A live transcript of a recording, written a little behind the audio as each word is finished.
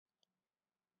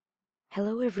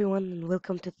Hello everyone and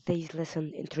welcome to today's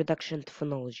lesson Introduction to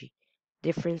Phonology.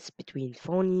 Difference between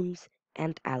phonemes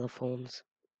and allophones.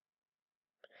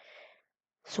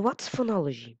 So what's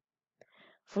phonology?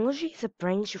 Phonology is a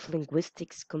branch of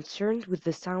linguistics concerned with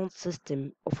the sound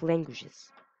system of languages.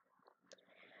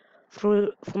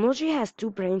 Phonology has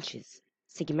two branches,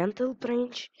 segmental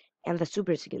branch and the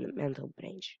suprasegmental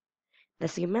branch. The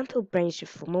segmental branch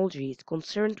of phonology is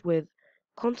concerned with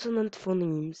consonant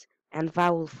phonemes and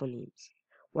vowel phonemes,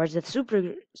 whereas the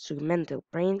suprasegmental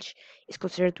branch is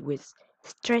concerned with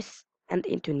stress and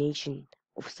intonation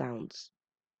of sounds.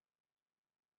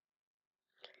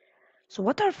 So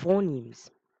what are phonemes?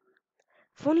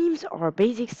 Phonemes are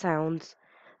basic sounds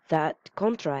that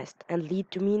contrast and lead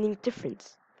to meaning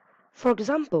difference. For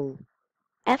example,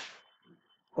 F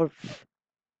or F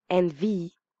and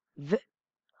V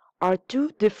are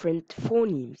two different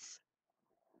phonemes.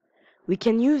 We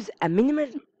can use a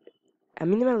minimal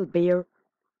pair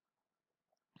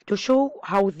to show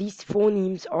how these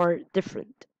phonemes are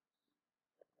different.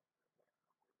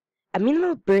 A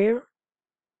minimal pair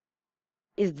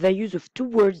is the use of two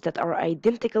words that are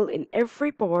identical in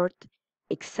every part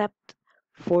except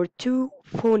for two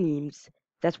phonemes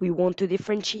that we want to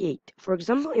differentiate. For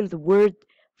example, in the word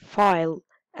file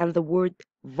and the word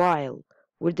vial,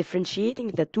 we're differentiating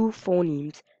the two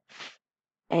phonemes f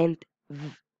and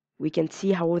v. We can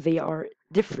see how they are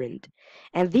different.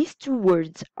 And these two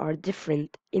words are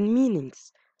different in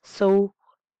meanings. So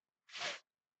f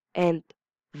and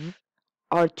v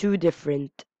are two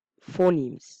different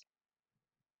phonemes.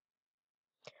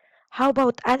 How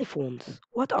about allophones?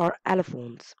 What are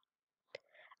allophones?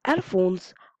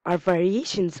 Allophones are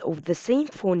variations of the same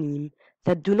phoneme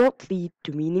that do not lead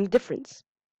to meaning difference.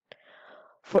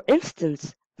 For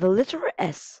instance, the letter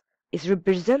S is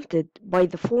represented by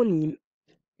the phoneme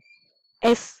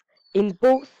S in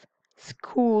both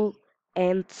school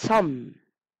and some.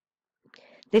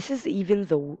 This is even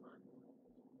though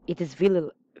it is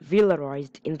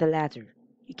velarized in the latter.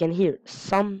 You can hear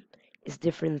some is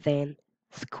different than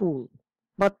school,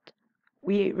 but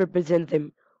we represent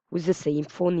them with the same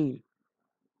phoneme.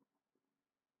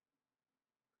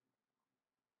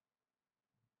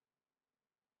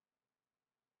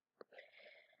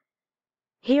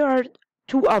 Here are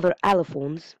two other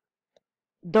allophones,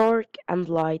 dark and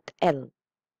light L.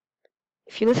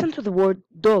 If you listen to the word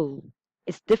dull,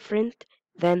 it's different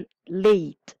than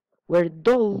late, where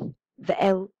dull, the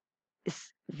L,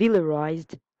 is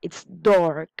velarized, it's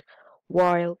dark,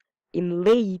 while in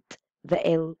late, the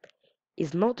L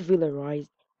is not velarized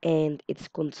and it's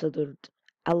considered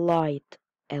a light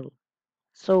L.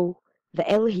 So the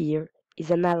L here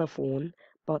is an allophone,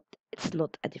 but it's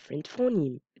not a different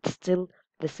phoneme. It's still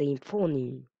the same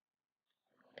phoneme.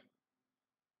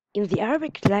 In the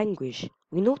Arabic language,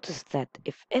 we notice that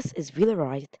if S is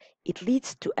velarized, it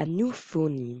leads to a new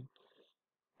phoneme,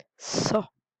 so,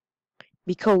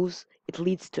 because it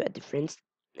leads to a difference,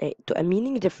 to a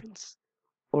meaning difference.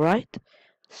 Alright?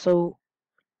 So,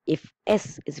 if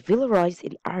S is velarized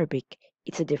in Arabic,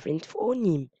 it's a different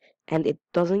phoneme, and it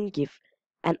doesn't give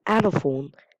an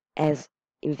allophone as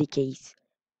in the case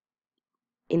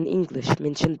in English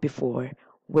mentioned before,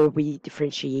 where we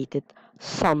differentiated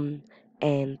son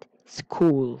and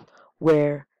school,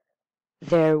 where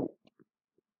there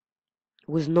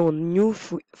was no new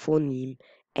phoneme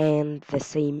and the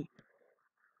same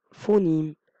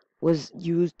phoneme was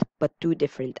used, but two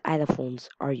different allophones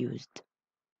are used.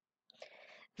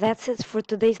 That's it for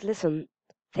today's lesson.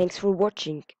 Thanks for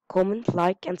watching. Comment,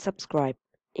 like, and subscribe.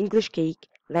 English cake,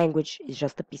 language is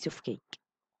just a piece of cake.